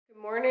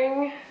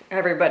Morning,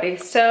 everybody.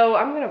 So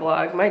I'm gonna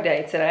vlog my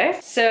day today.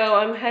 So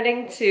I'm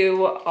heading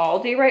to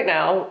Aldi right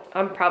now.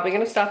 I'm probably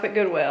gonna stop at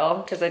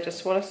Goodwill because I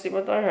just want to see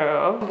what they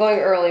have. I'm going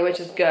early, which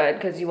is good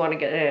because you want to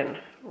get in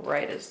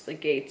right as the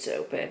gates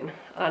open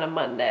on a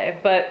Monday.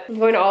 But I'm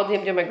going to Aldi,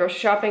 I'm doing my grocery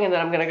shopping, and then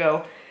I'm gonna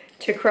go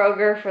to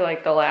Kroger for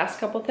like the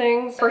last couple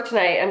things. For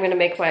tonight, I'm gonna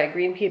make my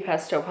green pea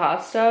pesto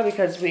pasta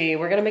because we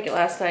were gonna make it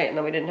last night and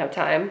then we didn't have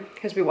time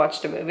because we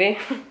watched a movie.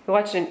 We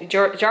watched,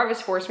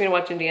 Jarvis forced me to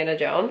watch Indiana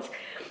Jones,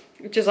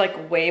 which is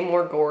like way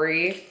more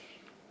gory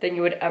than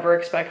you would ever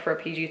expect for a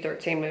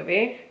PG-13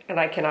 movie. And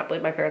I cannot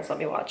believe my parents let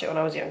me watch it when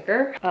I was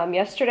younger.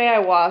 Yesterday I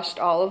washed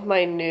all of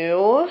my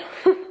new,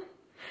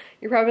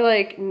 you're probably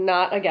like,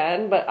 not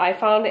again, but I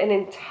found an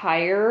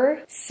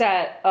entire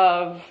set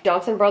of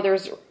Johnson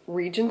Brothers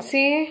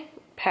Regency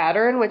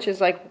pattern, which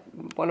is like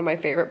one of my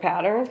favorite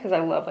patterns because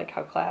I love like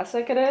how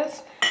classic it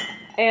is.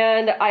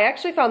 And I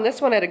actually found this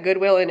one at a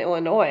Goodwill in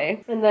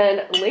Illinois. And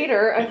then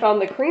later I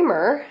found the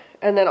creamer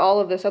and then all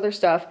of this other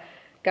stuff.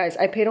 Guys,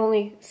 I paid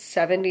only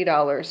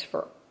 $70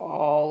 for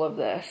all of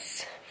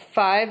this.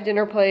 5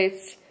 dinner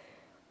plates,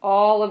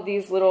 all of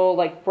these little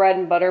like bread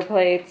and butter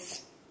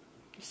plates,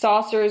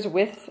 saucers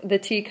with the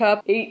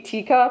teacup, 8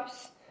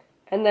 teacups.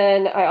 And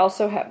then I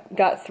also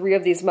got 3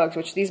 of these mugs,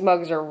 which these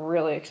mugs are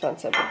really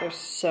expensive, but they're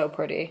so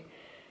pretty.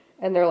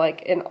 And they're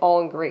like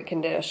all in great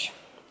condition.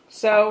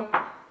 So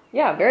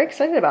yeah, very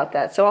excited about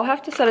that. So I'll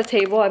have to set a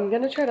table. I'm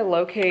gonna try to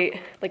locate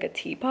like a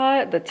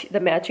teapot, the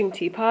matching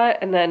teapot,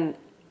 and then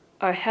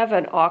I have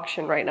an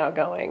auction right now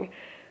going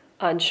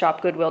on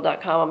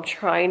shopgoodwill.com. I'm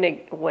trying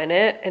to win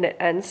it and it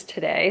ends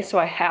today, so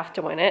I have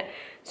to win it.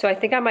 So I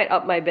think I might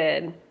up my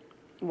bid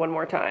one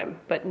more time,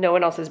 but no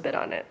one else has bid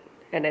on it.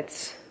 And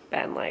it's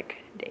been like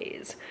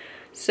days.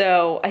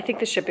 So I think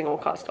the shipping will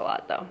cost a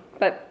lot though.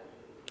 But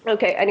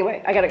okay,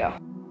 anyway, I gotta go.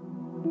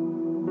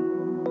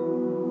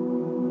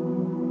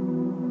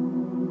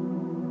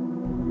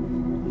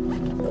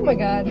 Oh my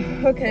God.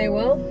 Okay,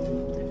 well,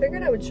 I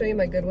figured I would show you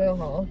my Goodwill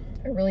haul.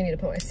 I really need to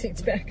put my seats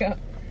back up.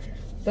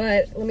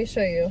 But let me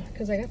show you,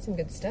 because I got some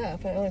good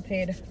stuff. I only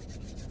paid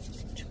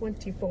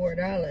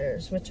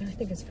 $24, which I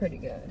think is pretty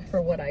good for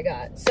what I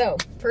got. So,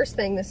 first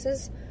thing, this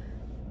is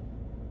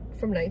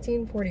from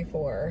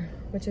 1944,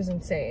 which is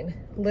insane.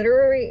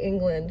 Literary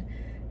England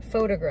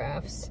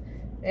photographs.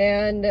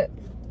 And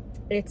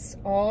it's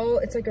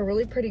like a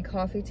really pretty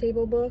coffee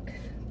table book,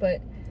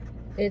 but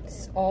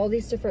it's all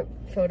these different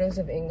photos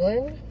of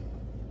England.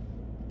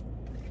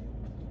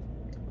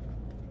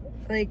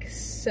 Like,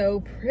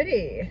 so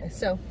pretty.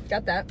 So,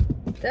 got that.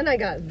 Then I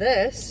got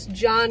this,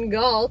 John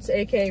Galt,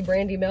 aka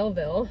Brandy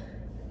Melville.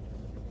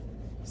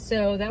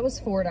 So that was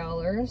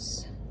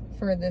 $4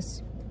 for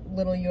this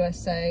little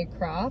USA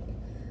crop.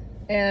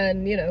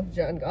 And, you know,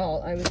 John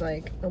Galt, I was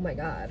like, oh my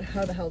God,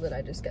 how the hell did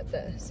I just get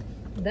this?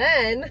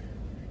 Then,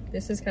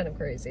 this is kind of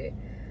crazy.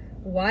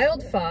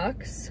 Wild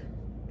Fox,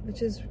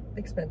 which is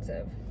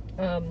expensive.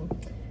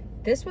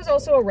 This was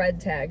also a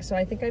red tag, so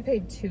I think I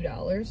paid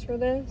 $2 for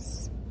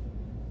this.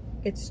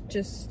 It's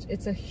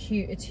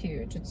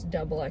huge. It's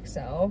double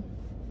XL.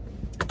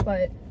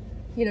 But,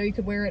 you know, you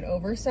could wear it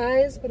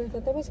oversized, but I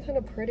thought that was kind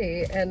of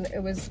pretty. And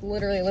it was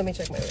literally, let me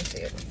check my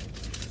receipt,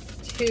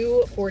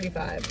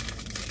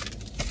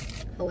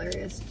 $2.45.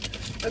 Hilarious.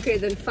 Okay,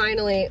 then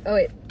finally, oh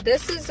wait,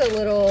 this is a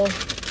little,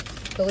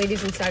 the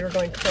ladies inside were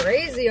going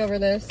crazy over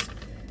this.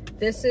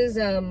 This is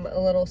a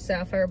little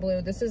sapphire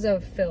blue. This is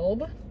a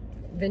Philb,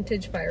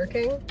 vintage Fire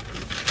King,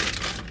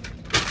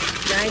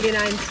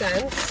 99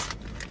 cents.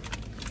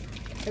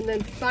 And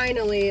then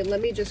finally, let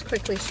me just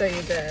quickly show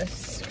you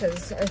this,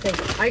 because I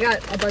think I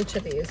got a bunch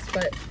of these,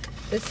 but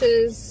this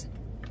is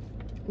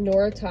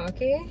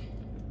Noritake,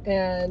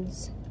 and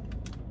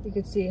you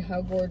can see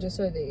how gorgeous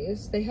are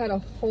these. They had a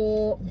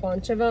whole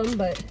bunch of them,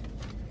 but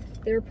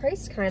they were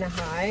priced kind of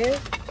high.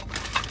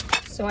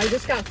 So I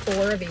just got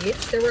 4 of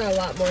each. There were a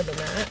lot more than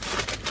that.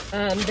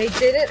 They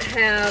didn't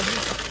have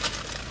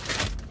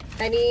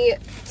any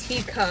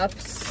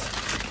teacups,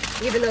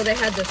 even though they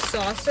had the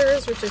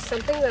saucers, which is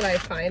something that I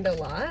find a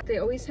lot. They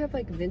always have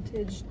like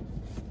vintage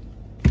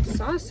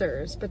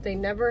saucers, but they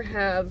never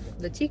have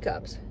the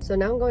teacups. So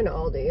now I'm going to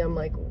Aldi. I'm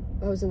like,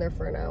 I was in there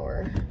for an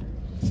hour.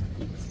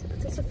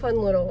 It's a fun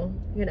little,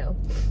 you know,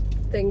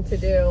 thing to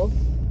do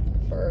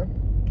for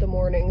the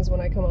mornings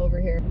when I come over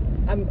here.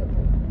 I'm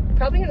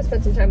probably gonna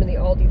spend some time in the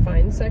Aldi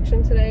Finds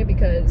section today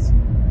because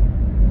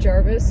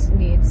Jarvis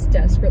needs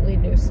desperately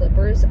new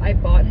slippers. I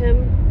bought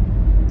him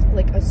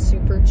like a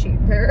super cheap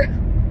pair.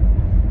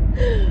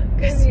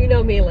 Because you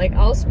know me, like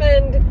I'll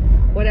spend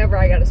whatever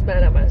I gotta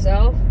spend on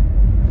myself,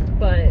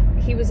 but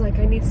he was like,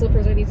 I need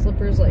slippers,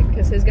 like,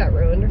 because his got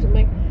ruined or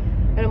something.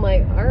 And I'm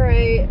like, all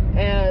right.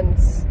 And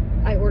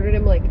I ordered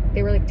him, like,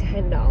 they were like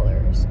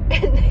 $10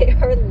 and they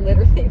are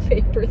literally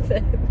paper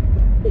thin.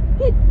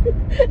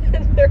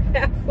 And they're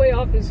halfway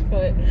off his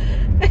foot.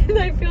 And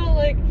I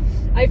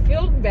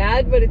feel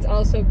bad, but it's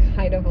also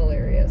kind of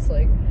hilarious.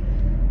 Like,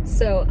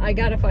 so I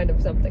gotta find him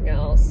something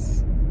else.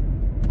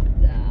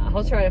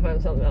 I'll try to find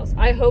something else.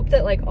 I hope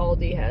that like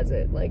Aldi has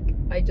it. Like,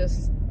 I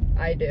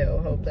I do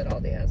hope that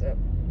Aldi has it.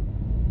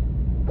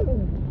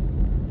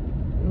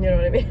 You know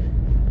what I mean?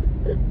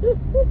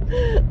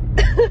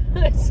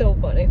 It's so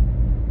funny.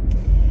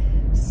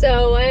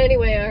 So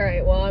anyway, all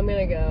right, well, I'm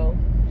gonna go.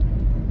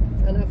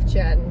 Enough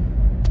chatting.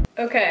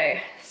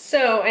 Okay,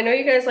 so I know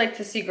you guys like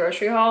to see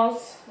grocery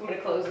hauls. I'm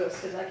gonna close this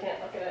because I can't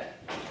look at it.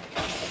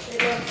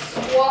 It looks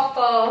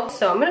waffle.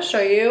 So I'm gonna show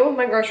you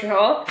my grocery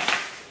haul.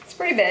 It's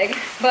pretty big,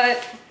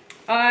 but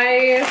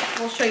I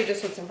will show you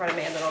just what's in front of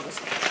me, and then I'll just,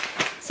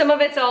 some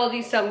of it's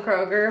Aldi, some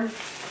Kroger.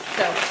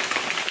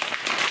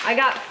 So I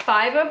got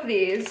 5 of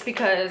these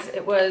because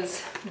it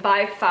was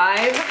buy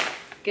 5,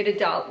 get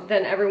 $1,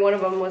 then every one of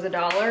them was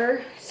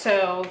 $1,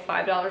 so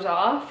 $5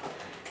 off.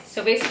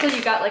 So basically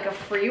you got like a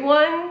free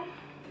one.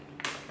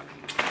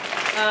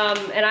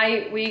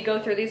 And we go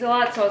through these a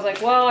lot, so I was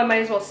like, well, I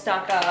might as well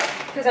stock up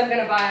because I'm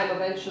gonna buy them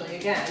eventually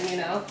again, you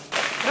know.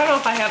 I don't know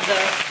if I have the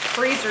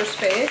freezer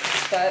space,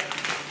 but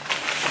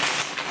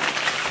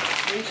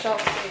we shall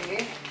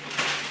see.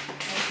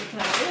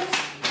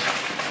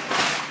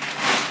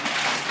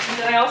 And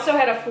then I also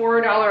had a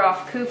 $4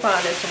 off coupon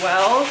as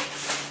well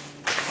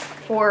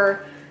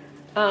for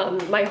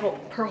my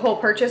whole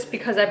purchase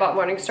because I bought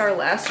Morningstar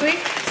last week.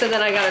 So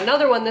then I got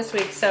another one this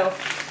week. So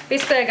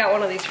basically I got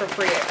one of these for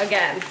free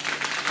again.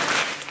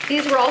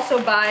 These were also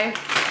buy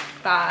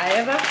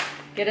 5,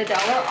 get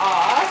 $1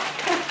 off.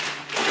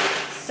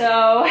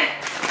 So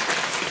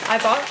I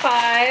bought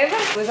 5.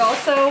 It was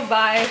also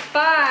buy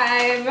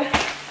 5,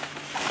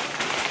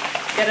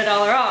 get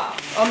 $1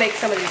 off. I'll make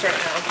some of these right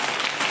now.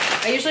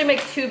 I usually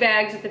make 2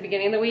 bags at the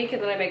beginning of the week,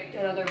 and then I make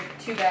another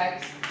 2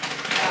 bags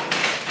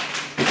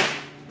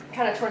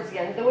kind of towards the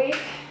end of the week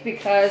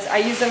because I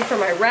use them for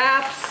my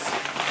wraps,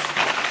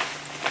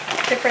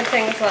 different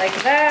things like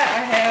that.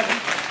 I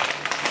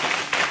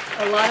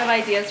have a lot of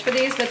ideas for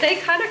these, but they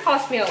kind of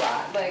cost me a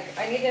lot. Like,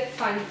 I need to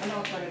find an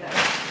alternative.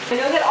 I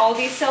know that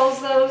Aldi sells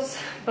those,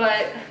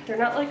 but they're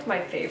not like my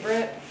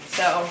favorite,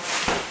 so,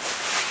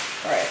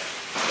 all right.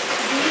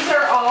 These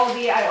are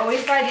Aldi. I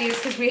always buy these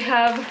because we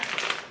have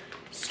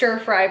stir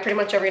fry pretty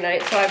much every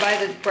night. So I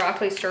buy the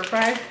broccoli stir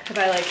fry. I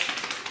buy like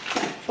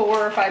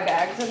 4 or 5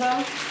 bags of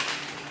them.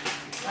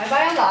 I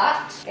buy a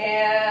lot,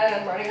 and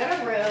I'm running out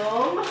of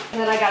room.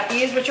 And then I got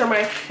these, which are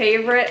my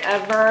favorite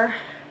ever.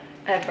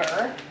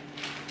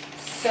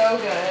 So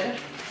good.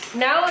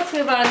 Now let's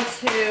move on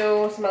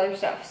to some other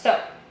stuff. So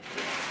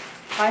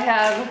I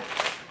have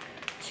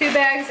 2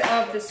 bags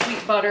of the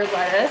sweet butter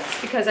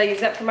lettuce because I use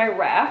that for my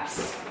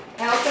wraps.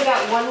 I also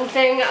got 1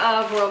 thing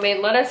of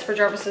romaine lettuce for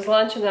Jarvis's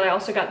lunch, and then I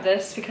also got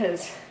this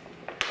because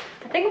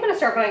I think I'm gonna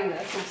start buying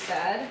this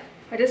instead.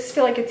 I just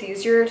feel like it's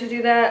easier to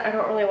do that. I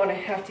don't really want to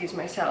have to use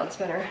my salad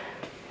spinner.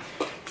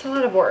 It's a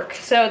lot of work.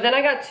 So then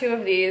I got 2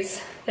 of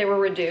these. They were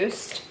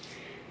reduced,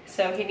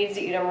 so he needs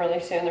to eat them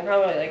really soon. They're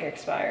probably like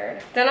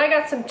expired. Then I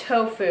got some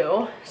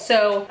tofu.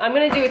 So I'm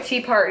gonna do a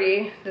tea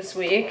party this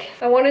week.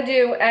 I want to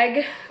do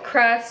egg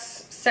cress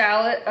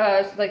salad,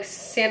 like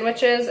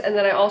sandwiches, and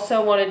then I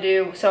also want to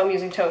do, so I'm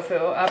using tofu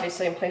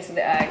obviously in place of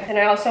the egg, and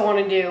I also want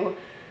to do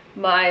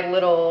my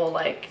little,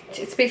 like,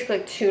 it's basically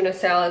like tuna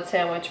salad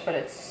sandwich, but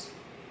it's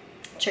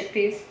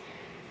chickpeas.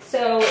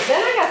 So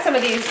then I got some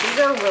of these. These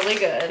are really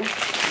good,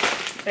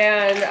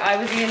 and I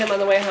was eating them on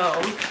the way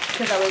home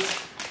because I was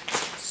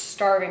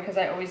starving because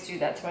I always do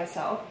that to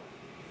myself.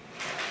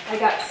 I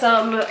got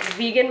some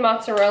vegan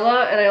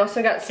mozzarella, and I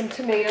also got some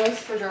tomatoes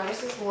for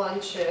Jarvis's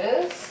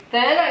lunches.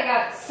 Then I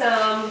got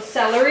some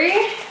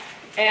celery,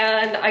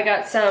 and I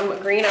got some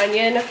green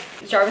onion,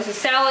 Jarvis's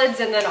salads,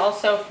 and then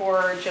also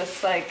for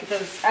just like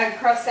those egg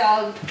crust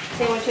salad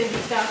sandwiches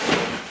and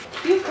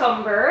stuff.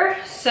 Cucumber,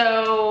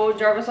 so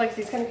Jarvis likes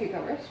these kind of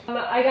cucumbers.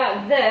 I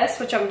got this,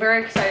 which I'm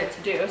very excited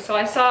to do. So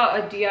I saw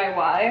a DIY,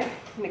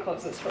 let me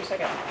close this for a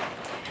second.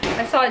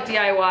 I saw a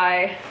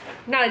DIY,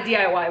 not a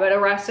DIY, but a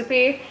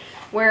recipe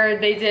where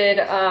they did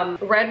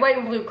red, white,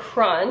 and blue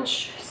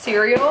crunch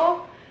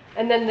cereal,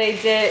 and then they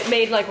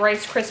made like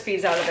Rice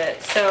Krispies out of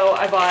it. So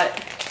I bought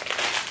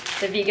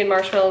the vegan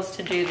marshmallows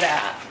to do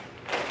that.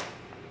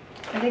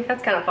 I think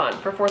that's kind of fun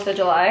for 4th of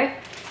July.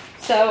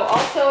 So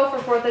also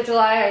for 4th of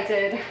July,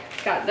 I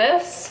got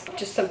this,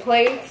 just some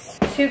plates,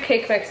 2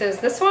 cake mixes.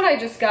 This one I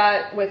just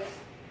got with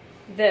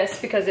this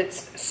because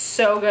it's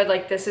so good.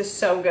 Like, this is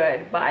so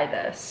good. Buy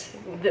this.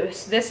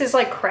 This is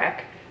like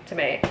crack to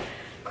me.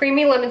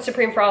 Creamy lemon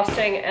supreme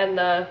frosting and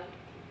the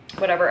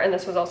whatever, and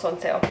this was also on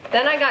sale.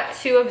 Then I got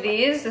 2 of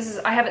these.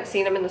 I haven't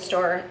seen them in the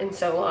store in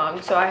so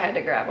long, so I had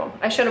to grab them.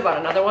 I should have bought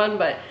another one,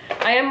 but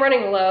I am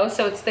running low.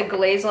 So it's the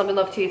glazed lemon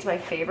loaf tea. It's my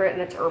favorite,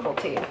 and it's herbal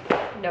tea,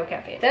 no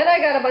caffeine. Then I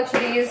got a bunch of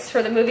these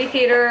for the movie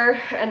theater,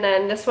 and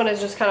then this one is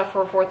just kind of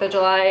for 4th of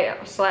July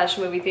 /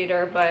 movie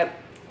theater, but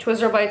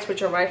Twizzler Bites,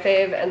 which are my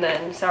fave, and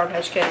then Sour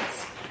Patch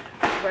Kids,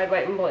 red,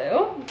 white, and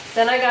blue.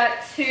 Then I got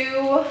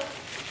 2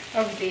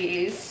 of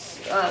these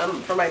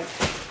for my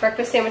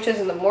breakfast sandwiches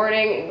in the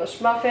morning, English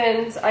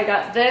muffins. I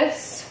got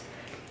this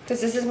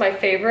because this is my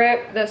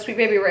favorite, the Sweet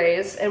Baby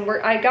Ray's, and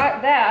I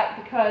got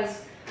that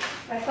because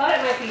I thought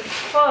it might be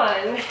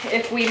fun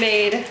if we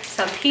made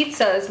some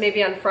pizzas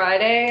maybe on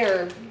Friday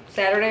or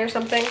Saturday or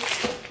something.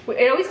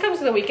 It always comes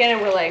to the weekend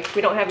and we're like,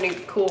 we don't have any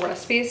cool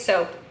recipes.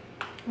 So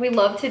we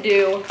love to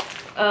do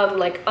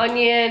like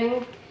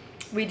onion.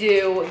 We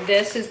do,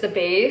 this is the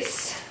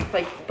base,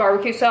 like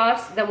barbecue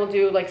sauce. Then we'll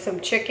do like some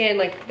chicken,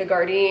 like the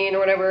Gardein or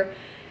whatever.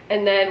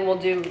 And then we'll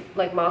do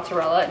like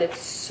mozzarella, and it's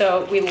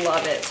so, we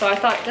love it. So I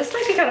thought this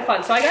might be kind of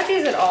fun. So I got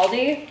these at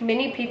Aldi,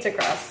 mini pizza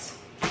crusts.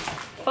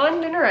 Fun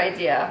dinner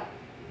idea.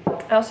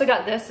 I also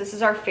got this. This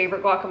is our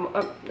favorite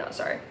guacamole, no,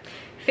 sorry.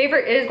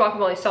 Favorite, it is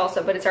guacamole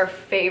salsa, but it's our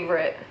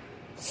favorite.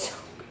 So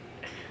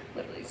good,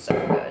 literally so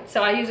good.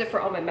 So I use it for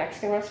all my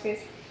Mexican recipes.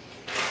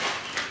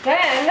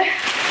 Then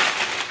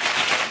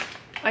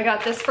I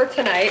got this for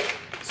tonight.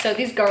 So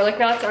these garlic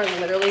knots are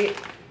literally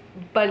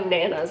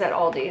bananas at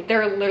Aldi.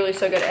 They're literally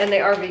so good, and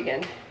they are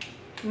vegan.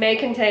 May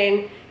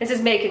contain, this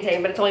is may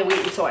contain, but it's only wheat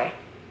and soy.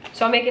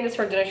 So I'm making this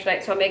for dinner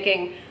tonight. So I'm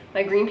making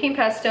my green bean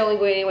pesto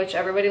linguine, which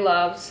everybody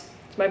loves.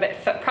 It's my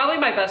probably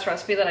my best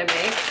recipe that I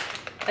make.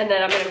 And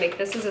then I'm gonna make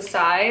this as a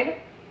side,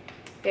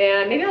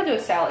 and maybe I'll do a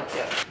salad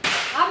too.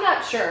 I'm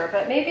not sure,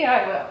 but maybe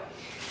I will.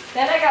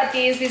 Then I got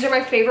these. These are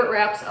my favorite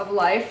wraps of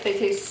life. They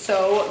taste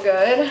so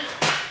good,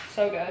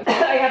 so good.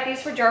 I got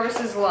these for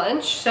Jarvis's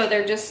lunch. So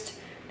they're just,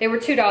 they were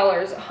 $2,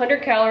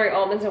 100 calorie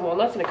almonds and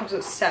walnuts, and it comes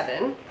with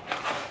 7.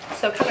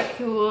 So kind of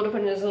cool to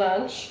put in his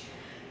lunch.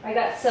 I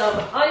got some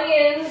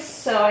onions.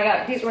 So I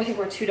got, these were, I think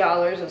were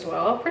 $2 as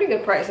well. Pretty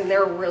good price, and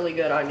they're really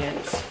good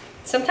onions.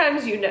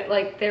 Sometimes you know,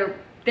 like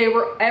they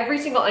were, every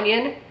single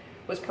onion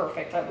was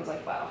perfect. I was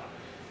like, wow.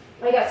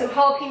 I got some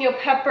jalapeno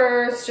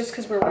peppers just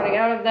because we're running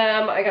out of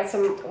them. I got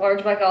some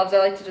large black olives. I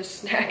like to just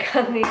snack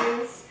on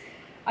these.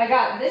 I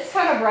got this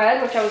kind of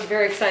bread, which I was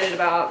very excited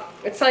about.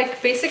 It's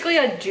like basically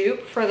a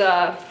dupe for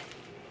the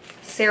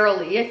Sara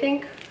Lee, I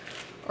think,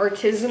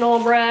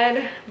 artisanal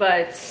bread,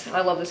 but I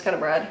love this kind of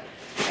bread.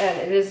 And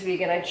it is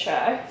vegan, I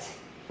checked.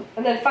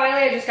 And then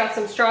finally, I just got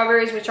some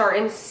strawberries, which are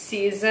in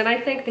season, I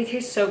think. They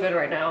taste so good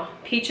right now.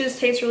 Peaches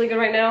taste really good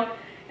right now.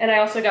 And I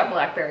also got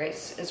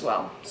blackberries as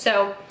well.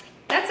 So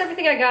that's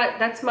everything I got.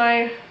 That's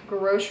my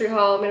grocery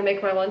haul. I'm gonna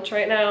make my lunch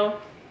right now.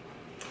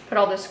 Put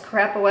all this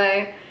crap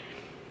away.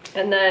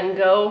 And then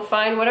go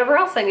find whatever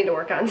else I need to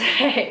work on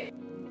today.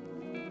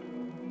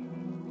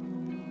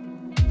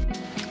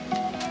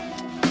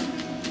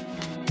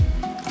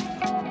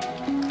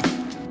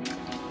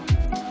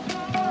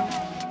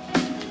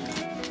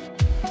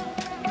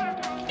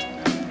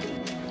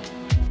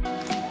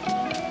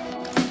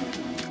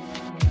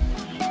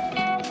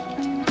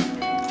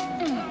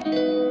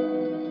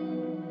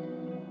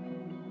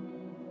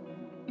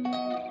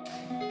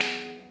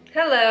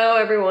 Hello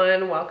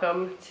everyone,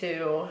 welcome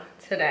to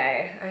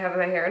today. I have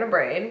my hair in a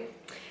braid,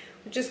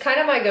 which is kind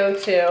of my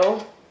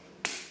go-to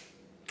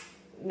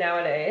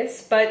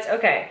nowadays, but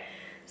okay.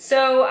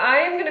 So I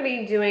am gonna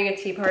be doing a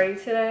tea party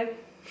today.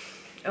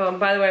 Oh, and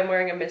by the way, I'm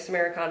wearing a Miss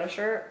Americana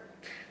shirt.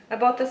 I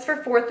bought this for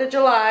 4th of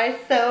July,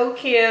 so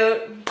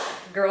cute.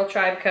 Girl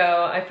Tribe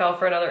Co. I fell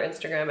for another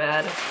Instagram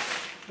ad.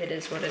 It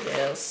is what it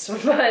is,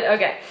 but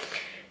okay.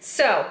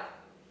 So,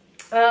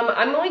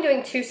 I'm only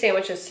doing 2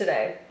 sandwiches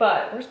today,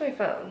 but where's my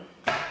phone?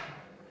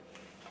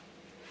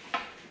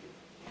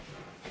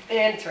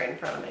 And it's right in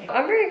front of me.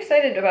 I'm very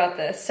excited about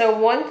this. So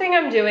one thing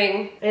I'm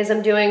doing is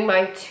I'm doing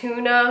my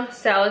tuna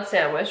salad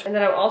sandwich, and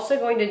then I'm also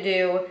going to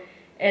do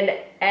an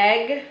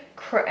egg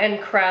and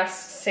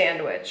cress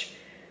sandwich,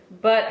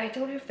 but I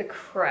don't have the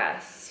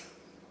cress.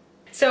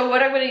 So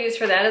what I'm gonna use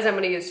for that is I'm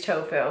gonna use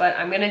tofu, but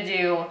I'm gonna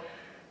do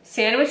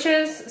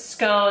sandwiches,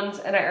 scones,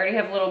 and I already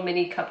have little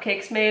mini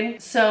cupcakes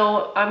made.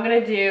 So I'm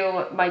gonna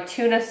do my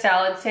tuna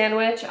salad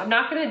sandwich. I'm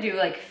not gonna do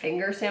like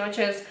finger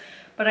sandwiches,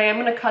 but I am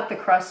gonna cut the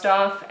crust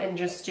off and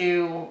just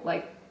do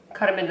like,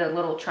 cut them into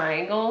little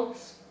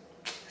triangles.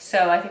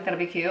 So I think that'll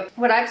be cute.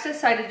 What I've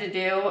decided to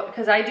do,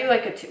 because I do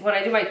like, when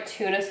I do my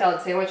tuna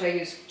salad sandwich, I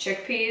use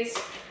chickpeas,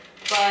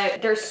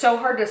 but they're so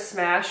hard to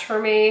smash for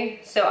me.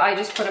 So I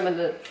just put them in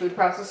the food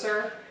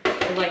processor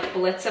and like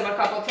blitz them a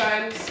couple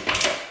times.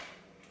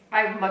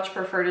 I much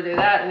prefer to do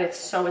that, and it's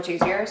so much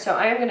easier. So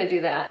I am gonna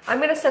do that. I'm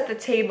gonna set the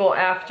table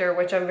after,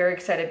 which I'm very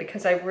excited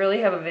because I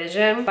really have a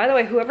vision. By the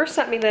way, whoever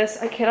sent me this,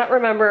 I cannot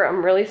remember,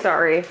 I'm really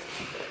sorry.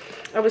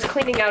 I was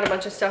cleaning out a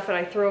bunch of stuff and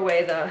I threw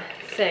away the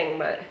thing,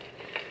 but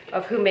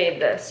of who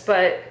made this.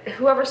 But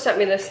whoever sent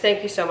me this,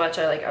 thank you so much.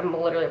 I'm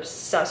literally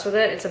obsessed with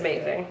it. It's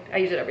amazing. I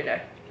use it every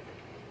day.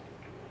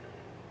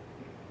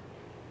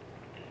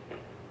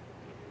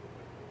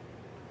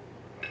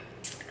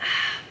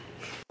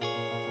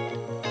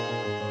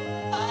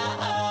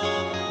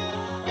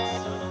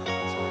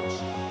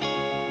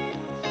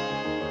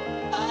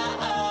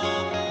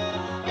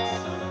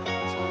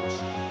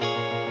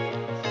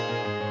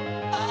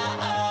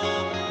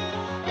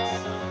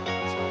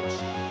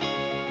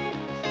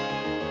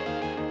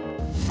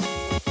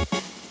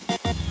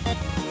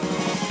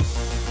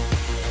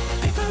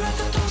 Paper at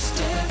the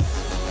doorstep.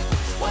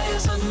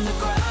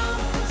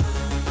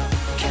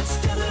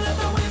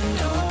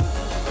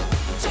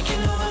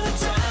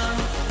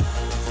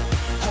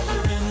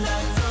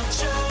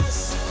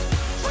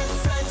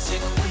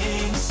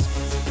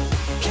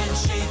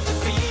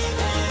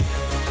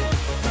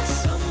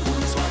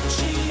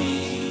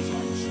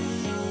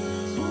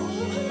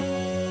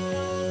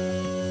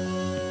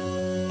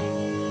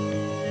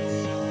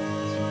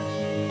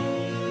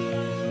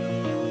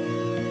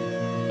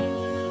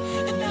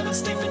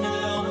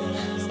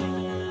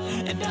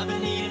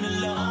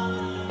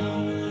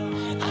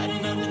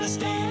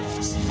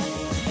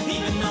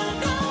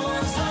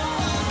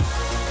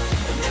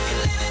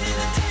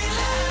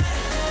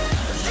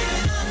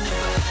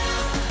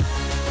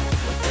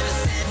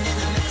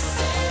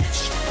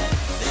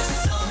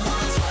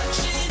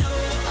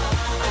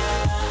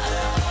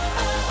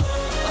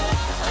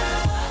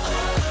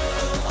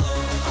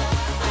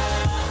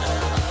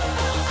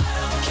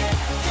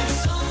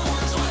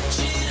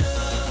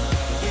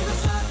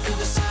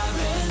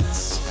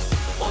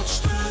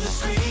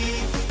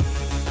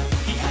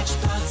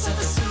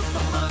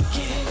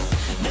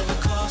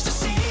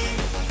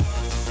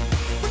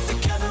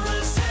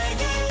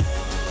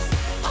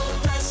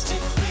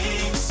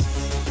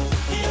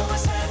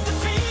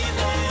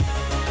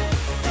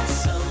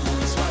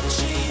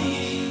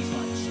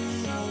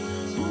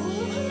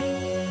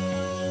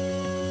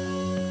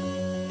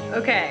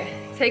 Okay,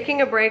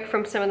 taking a break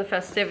from some of the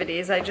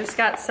festivities. I just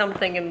got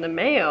something in the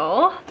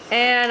mail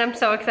and I'm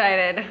so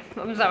excited.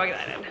 I'm so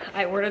excited.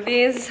 I ordered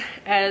these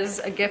as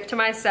a gift to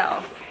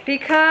myself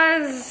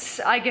because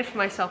I gift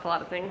myself a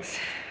lot of things.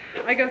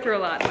 I go through a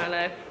lot in my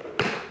life.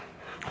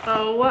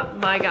 Oh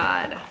my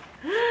God.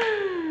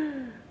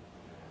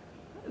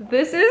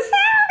 This is so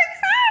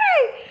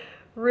exciting!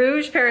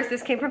 Rouge Paris.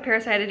 This came from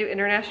Paris. I had to do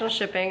international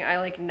shipping. I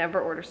like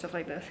never order stuff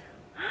like this.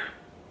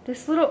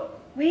 This little,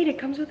 wait, it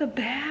comes with a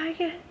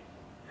bag?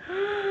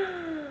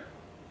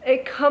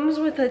 It comes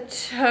with a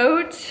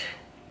tote?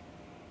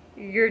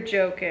 You're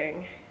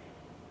joking.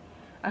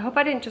 I hope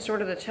I didn't just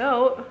order the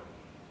tote.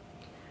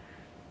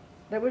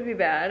 That would be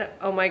bad.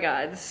 Oh my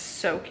God,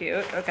 so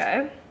cute.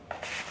 Okay.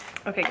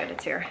 Okay, good,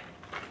 it's here.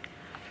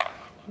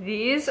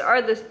 These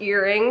are the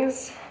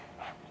earrings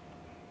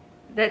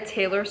that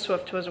Taylor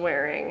Swift was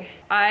wearing.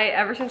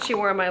 Ever since she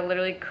wore them, I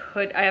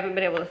haven't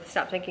been able to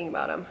stop thinking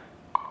about them.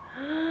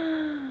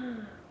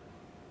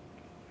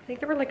 I think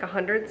they were like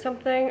 100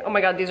 something. Oh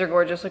my God, these are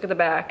gorgeous. Look at the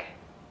back.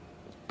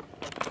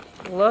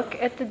 Look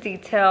at the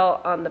detail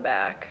on the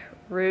back.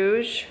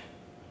 Rouge,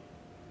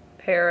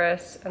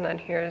 Paris, and then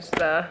here's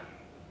the...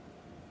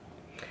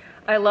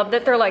 I love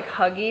that they're like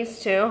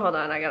huggies too. Hold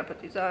on, I gotta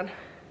put these on.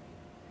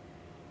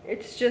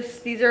 It's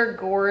just, these are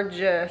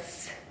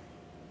gorgeous.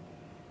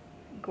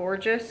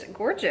 Gorgeous,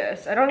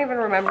 gorgeous. I don't even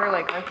remember,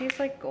 like, aren't these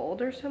like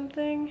gold or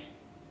something?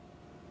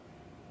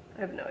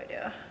 I have no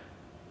idea.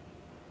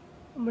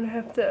 I'm gonna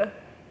have to...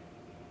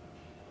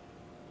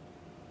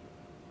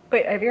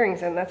 Wait, I have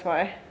earrings in, that's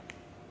why.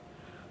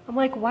 I'm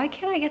like, why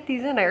can't I get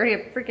these in? I already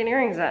have freaking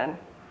earrings in.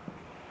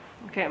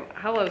 Okay,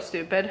 hello,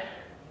 stupid.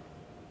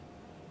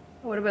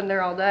 I would have been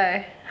there all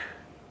day.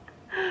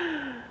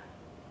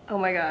 Oh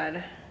my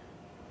God.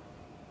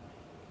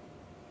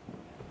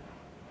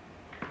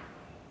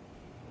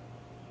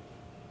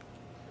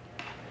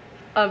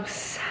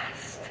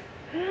 Obsessed.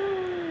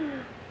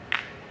 Oh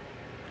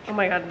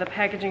my God, the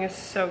packaging is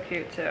so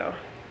cute too.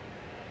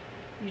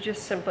 You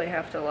just simply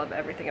have to love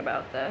everything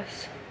about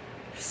this.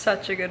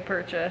 Such a good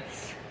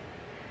purchase.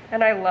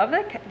 And I love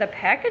the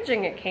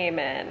packaging it came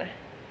in.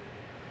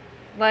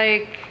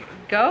 Like,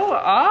 go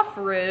off,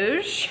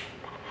 Rouge.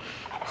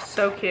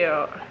 So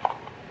cute.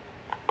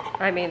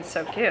 I mean,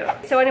 so cute.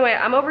 So anyway,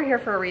 I'm over here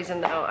for a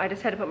reason though. I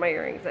just had to put my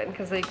earrings in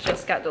because they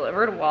just got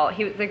delivered. Well,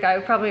 the guy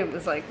probably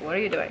was like, what are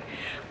you doing?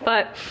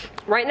 But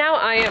right now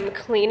I am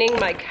cleaning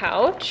my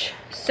couch.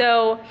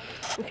 So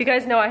if you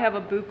guys know, I have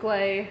a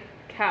boucle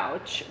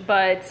couch,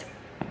 but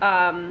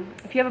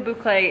if you have a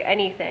boucle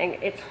anything,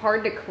 it's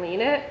hard to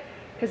clean it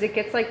because it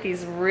gets like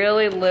these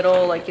really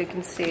little, like you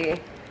can see,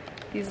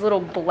 these little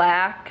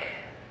black,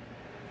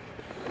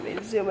 let me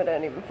zoom it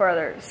in even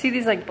farther. See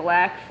these like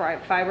black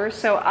fibers?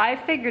 So I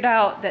figured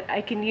out that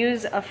I can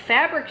use a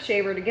fabric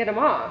shaver to get them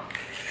off.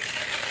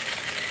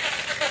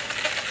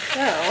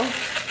 So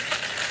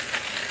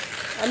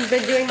I've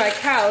been doing my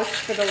couch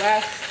for the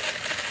last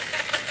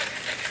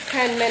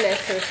 10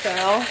 minutes or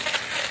so.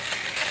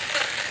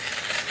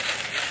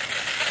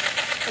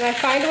 And I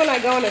find when I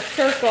go in a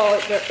circle,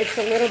 it's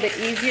a little bit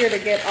easier to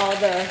get all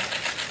the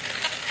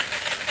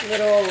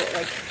little,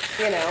 like,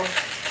 you know,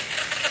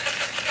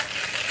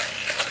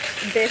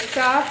 bits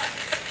off.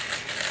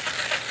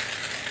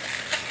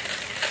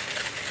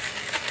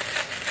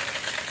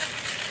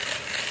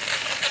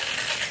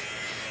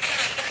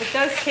 It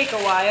does take a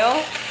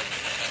while.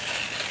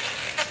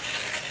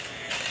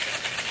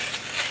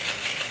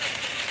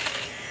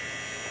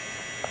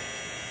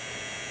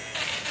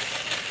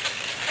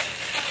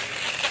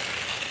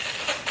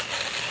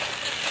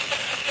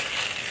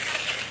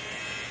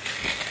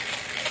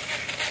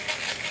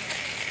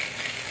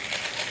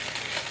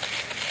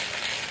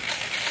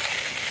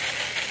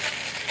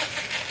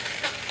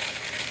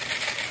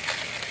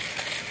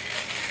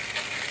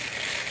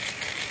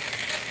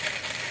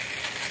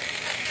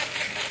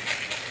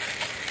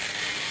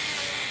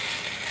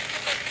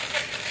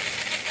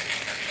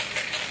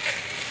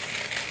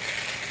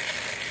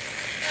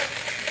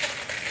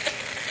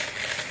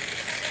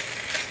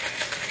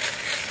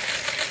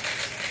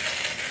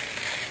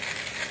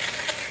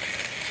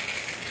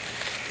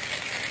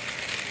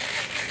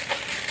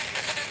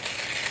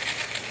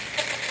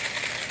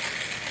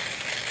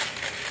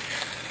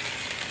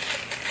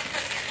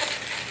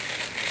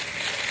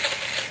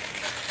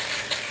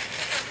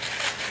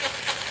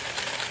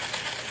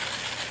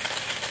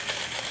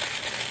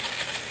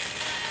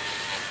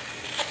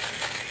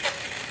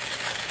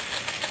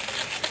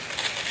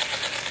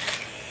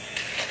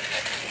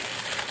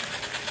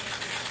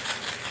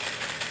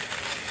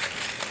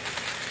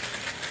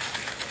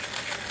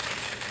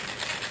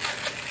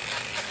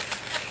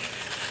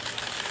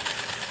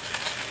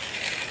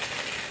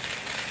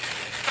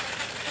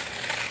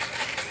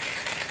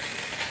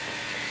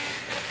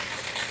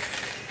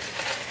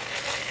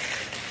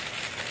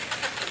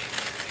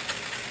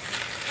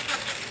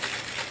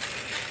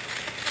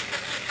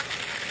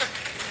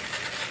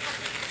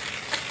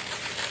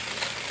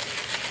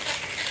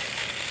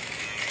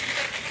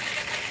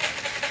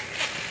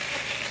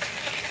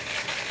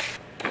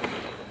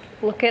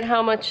 Look at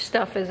how much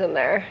stuff is in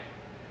there.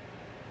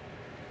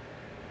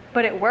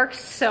 But it works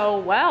so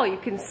well. You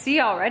can see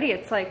already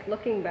it's like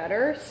looking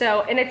better.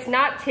 So, and it's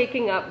not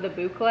taking up the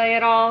boucle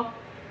at all.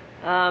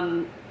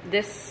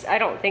 This, I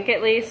don't think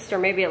at least, or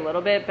maybe a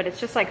little bit, but it's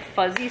just like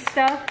fuzzy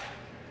stuff.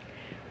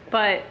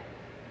 But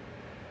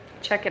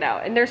check it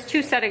out. And there's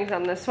 2 settings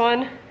on this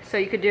one. So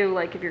you could do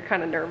like if you're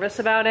kind of nervous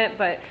about it.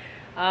 But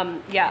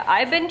yeah,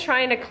 I've been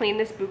trying to clean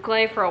this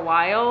boucle for a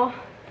while.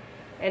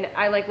 And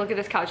I like look at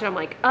this couch and I'm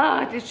like,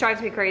 ah, this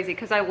drives me crazy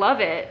because I love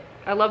it.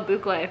 I love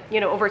boucle. You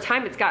know, over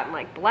time it's gotten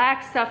like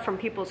black stuff from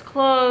people's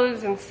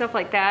clothes and stuff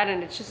like that,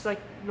 and it's just like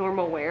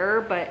normal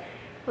wear. But I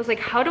was like,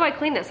 how do I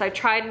clean this? I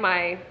tried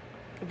my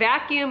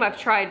vacuum, I've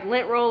tried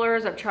lint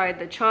rollers, I've tried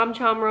the Chom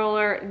Chom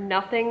roller,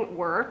 nothing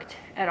worked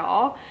at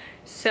all.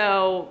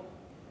 So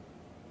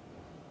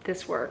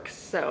this works.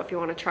 So if you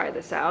want to try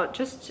this out,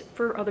 just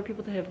for other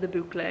people to have the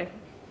boucle,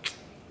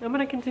 I'm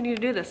gonna continue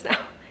to do this now.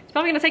 It's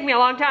probably gonna take me a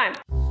long time.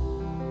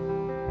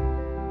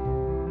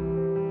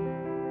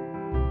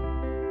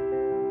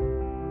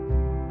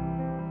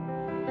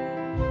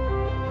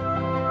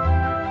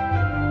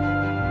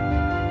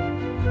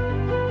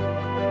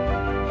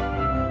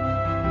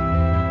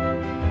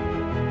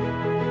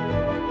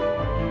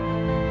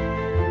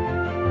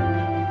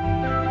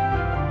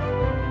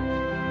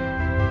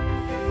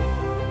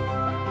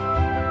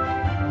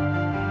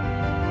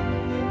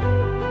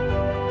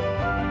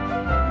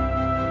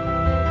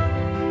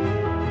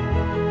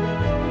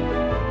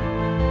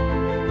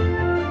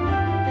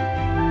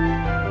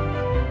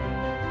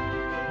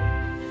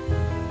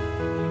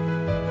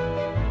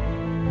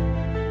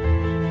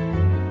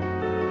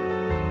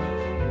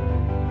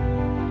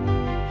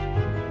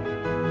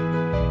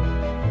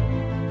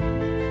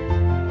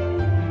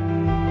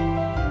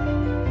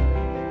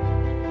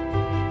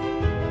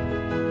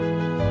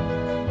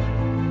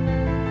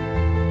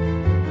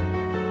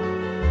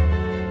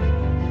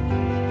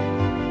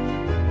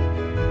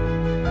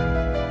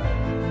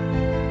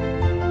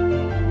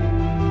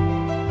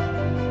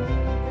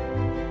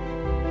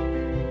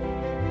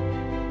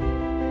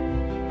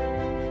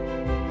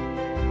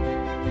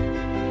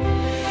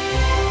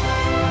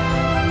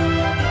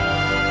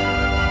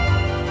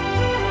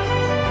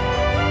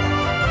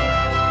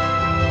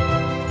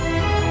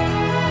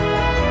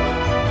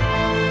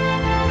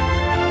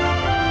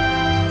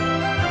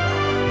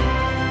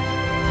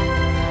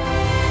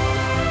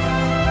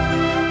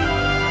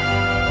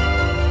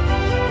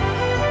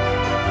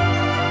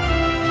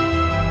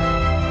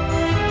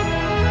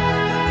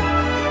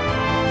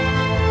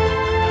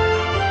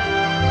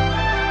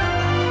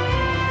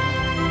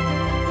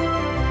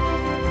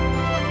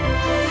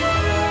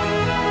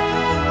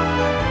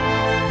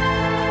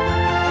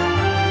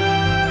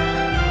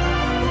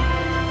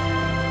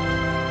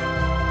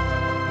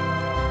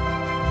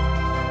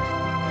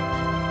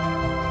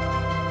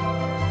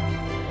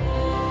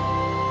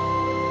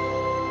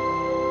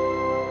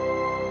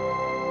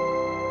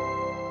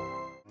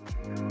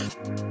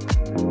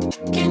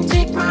 Can't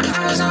take my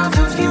eyes off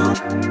of you.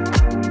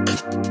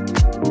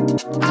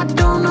 I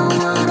don't know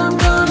what